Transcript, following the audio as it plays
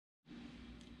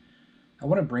I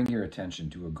want to bring your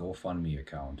attention to a GoFundMe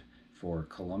account for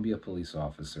Columbia Police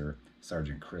Officer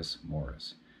Sergeant Chris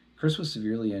Morris. Chris was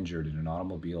severely injured in an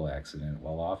automobile accident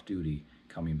while off duty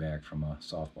coming back from a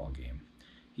softball game.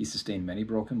 He sustained many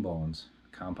broken bones,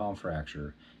 a compound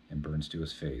fracture, and burns to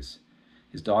his face.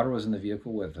 His daughter was in the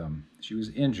vehicle with him. She was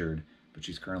injured, but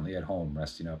she's currently at home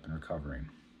resting up and recovering.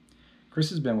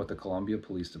 Chris has been with the Columbia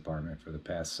Police Department for the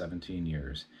past 17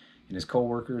 years, and his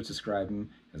co-workers describe him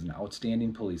as an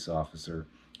outstanding police officer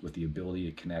with the ability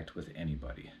to connect with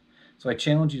anybody. So I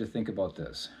challenge you to think about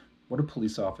this. What do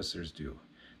police officers do?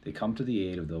 They come to the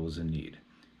aid of those in need.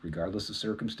 Regardless of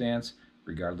circumstance,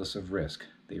 regardless of risk,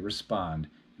 they respond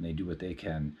and they do what they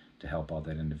can to help out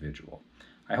that individual.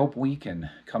 I hope we can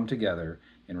come together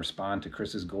and respond to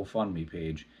Chris's GoFundMe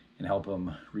page and help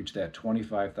him reach that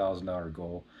 $25,000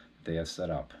 goal that they have set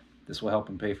up. This will help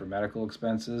him pay for medical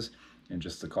expenses and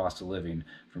just the cost of living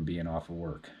from being off of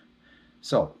work.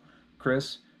 So,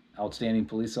 Chris, outstanding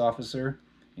police officer,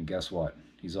 and guess what?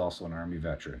 He's also an Army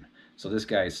veteran. So this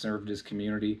guy has served his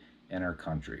community and our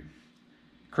country.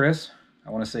 Chris,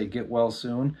 I want to say get well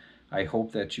soon. I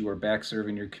hope that you are back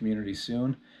serving your community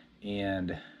soon,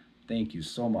 and thank you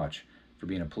so much for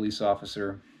being a police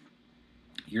officer.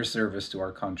 Your service to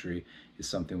our country is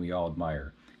something we all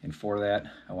admire. And for that,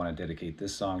 I want to dedicate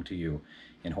this song to you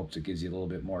and hope it gives you a little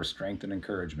bit more strength and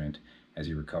encouragement as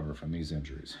you recover from these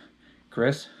injuries.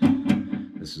 Chris,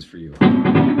 this is for you.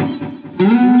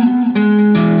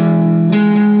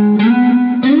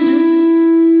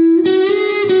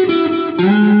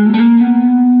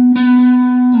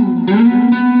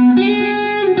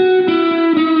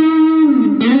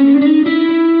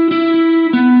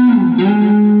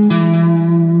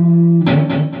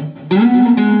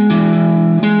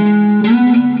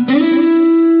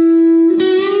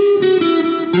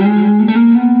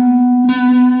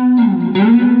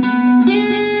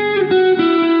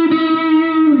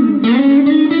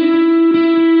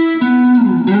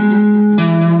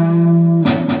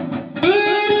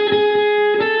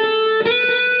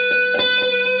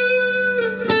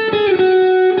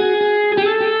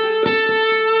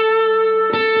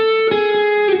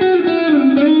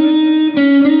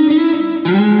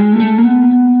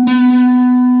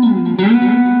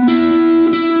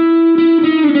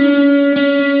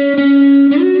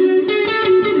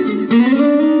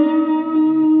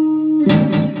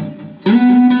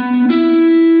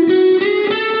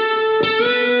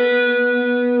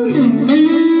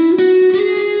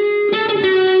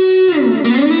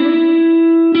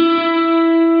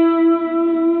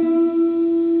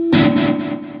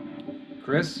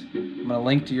 Chris, I'm going to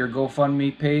link to your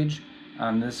GoFundMe page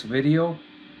on this video.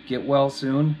 Get well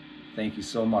soon. Thank you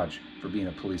so much for being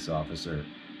a police officer.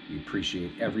 We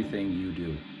appreciate everything you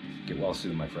do. Get well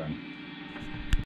soon, my friend.